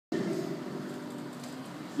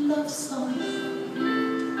love song.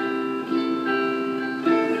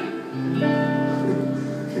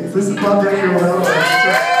 Okay, so this is Bob Decker.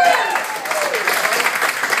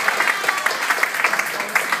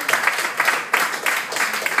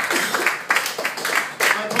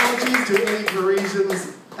 My apologies to any Parisians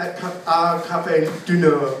at Café du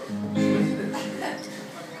Nord.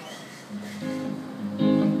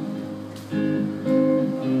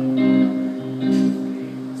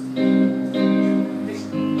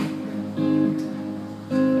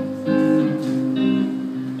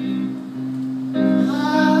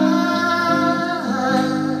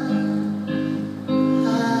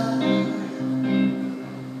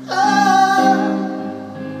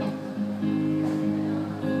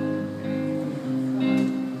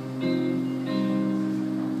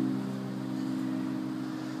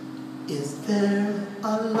 Is there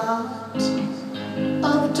a lot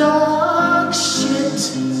of dog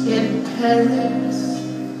shit in Paris?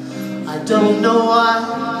 I don't know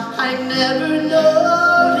why I never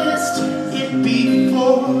noticed it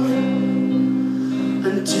before,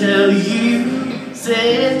 until you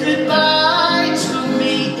said goodbye to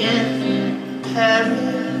me in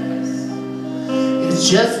Paris. It's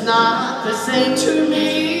just not the same to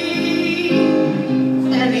me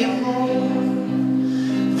anymore.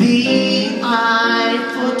 The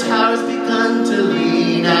Eiffel Tower's begun to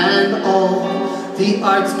lean, and all the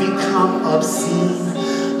arts become obscene.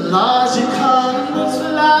 Logical looks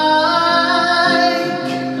like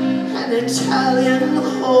an Italian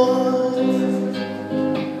whore.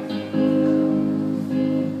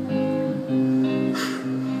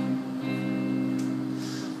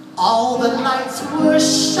 All the lights were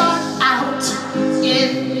shot out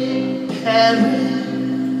in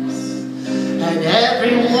Paris, and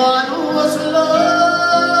everyone was lost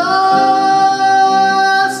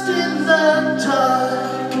in the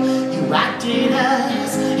dark. You acted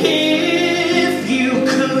as if you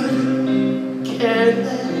could care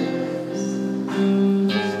less,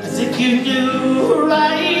 as if you knew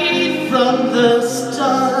right from the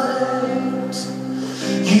start.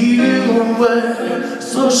 You were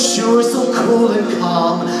so sure, so cool and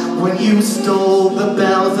calm, when you stole the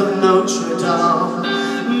bells of Notre Dame.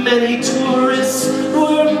 Many tourists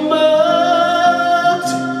were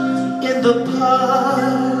mugged in the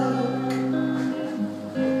park.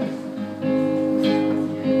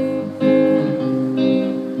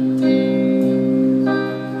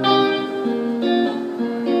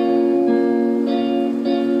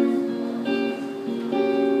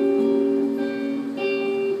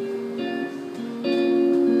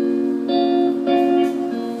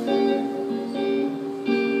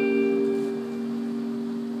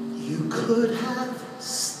 You could have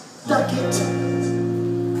stuck it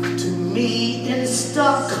to me in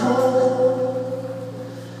Stockholm,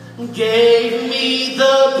 gave me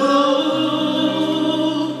the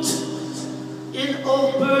boot in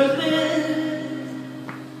Oberlin,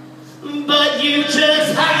 but you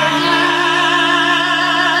just had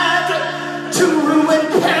to ruin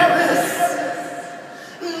Paris.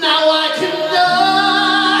 Now I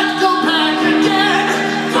cannot go back again.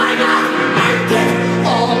 Why not end it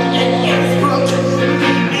all in Innsbruck?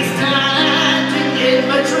 Leave me standing in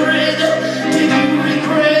Madrid. Did you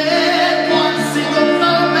regret one single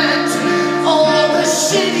moment all the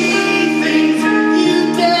shitty things you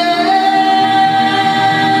did?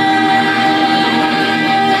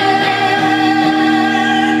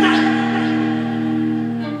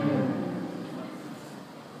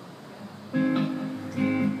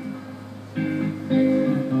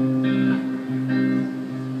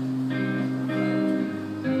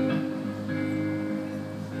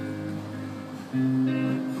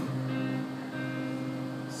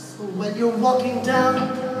 So when you're walking down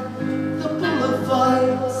the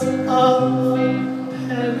boulevards of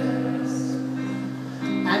Paris,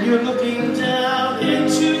 and you're looking down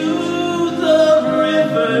into the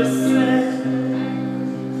river Seine,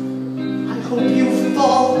 I hope you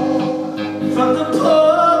fall from the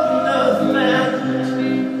Pont Neuf Paris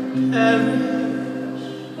and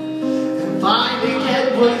finally get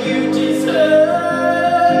what you deserve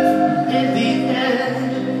in the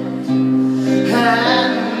end.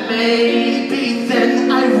 And maybe then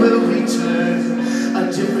I will return a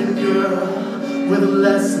different girl with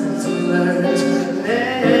lessons learned.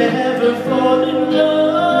 Never fall in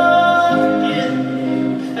love in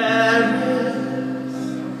Paris.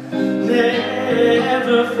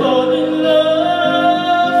 Never fall in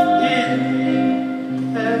love in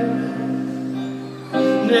Paris.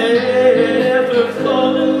 Never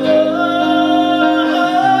fall in love.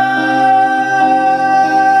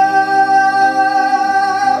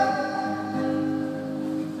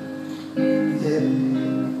 Yeah.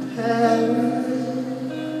 Paris.